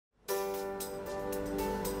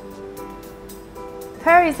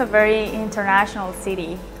Perth is a very international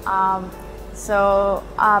city. So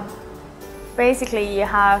basically you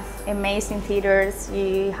have amazing theaters,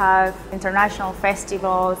 you have international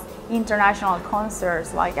festivals, international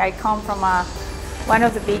concerts. Like I come from one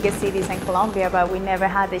of the biggest cities in Colombia, but we never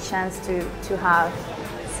had the chance to have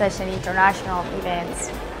such an international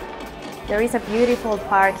events. There is a beautiful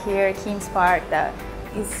park here, Kings Park, that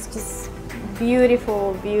is just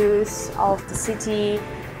beautiful views of the city,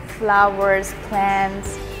 flowers,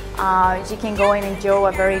 plants. You can go and enjoy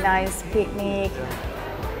a very nice picnic.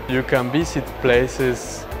 You can visit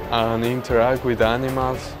places and interact with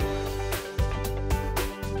animals.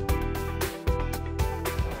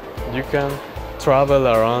 You can travel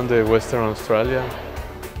around Western Australia.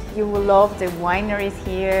 You will love the wineries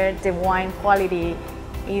here. The wine quality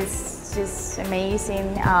is just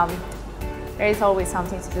amazing. There is always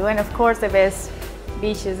something to do, and of course the best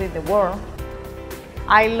beaches in the world.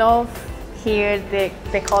 I love here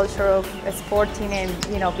the culture of sporting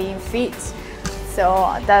and being fit.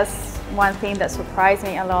 So that's one thing that surprised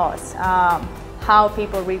me a lot. How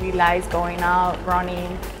people really like going out,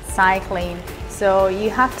 running, cycling. So you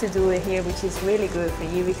have to do it here, which is really good for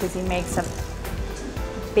you because it makes a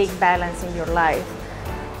big balance in your life.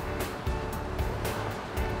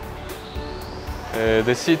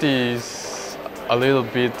 The city is a little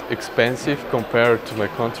bit expensive compared to my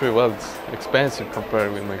country. Well, it's expensive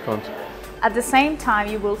compared with my country. At the same time,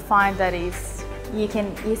 you will find that you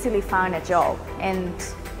can easily find a job and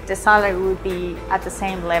the salary would be at the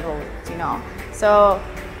same level, So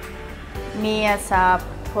me as a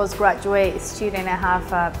postgraduate student, I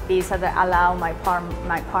have a visa that allows my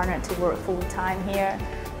partner to work full-time here.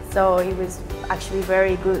 So it was actually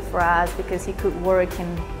very good for us because he could work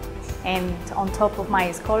and on top of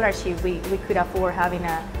my scholarship, we could afford having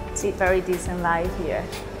a very decent life here.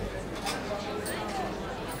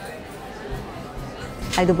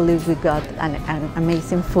 I do believe we got an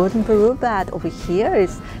amazing food in Peru, but over here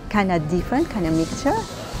is kind of different, kind of mixture.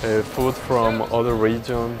 Food from other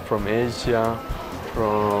regions, from Asia,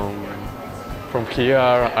 from here.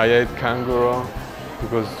 I ate kangaroo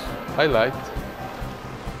because I liked.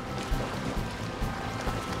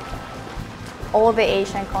 All the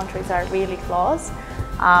Asian countries are really close,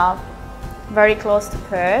 very close to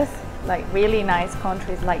Perth. Like really nice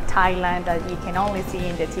countries like Thailand that you can only see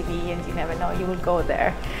in the TV and you never know you will go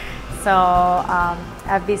there. So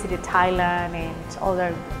I've visited Thailand and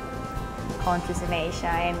other countries in Asia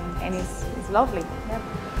and it's lovely. Yep.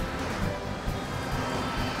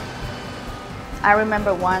 I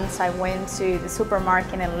remember once I went to the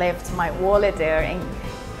supermarket and left my wallet there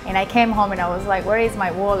and I came home and I was like, where is my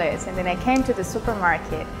wallet? And then I came to the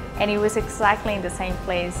supermarket and it was exactly in the same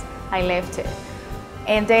place I left it.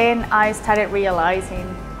 And then I started realizing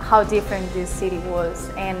how different this city was,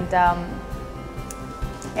 and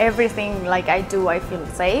everything like I do, I feel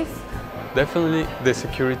safe. Definitely the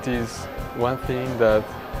security is one thing that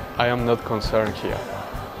I am not concerned here.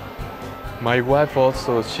 My wife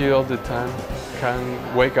also, she all the time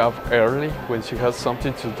can wake up early when she has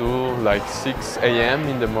something to do, like 6 a.m.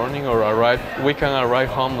 in the morning, or we can arrive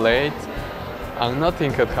home late and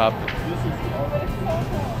nothing can happen.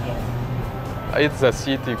 It's a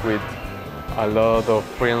city with a lot of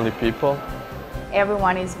friendly people.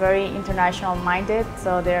 Everyone is very international minded,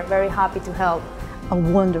 so they're very happy to help. A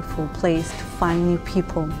wonderful place to find new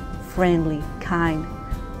people, friendly, kind,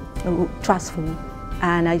 trustful,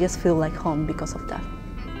 and I just feel like home because of that.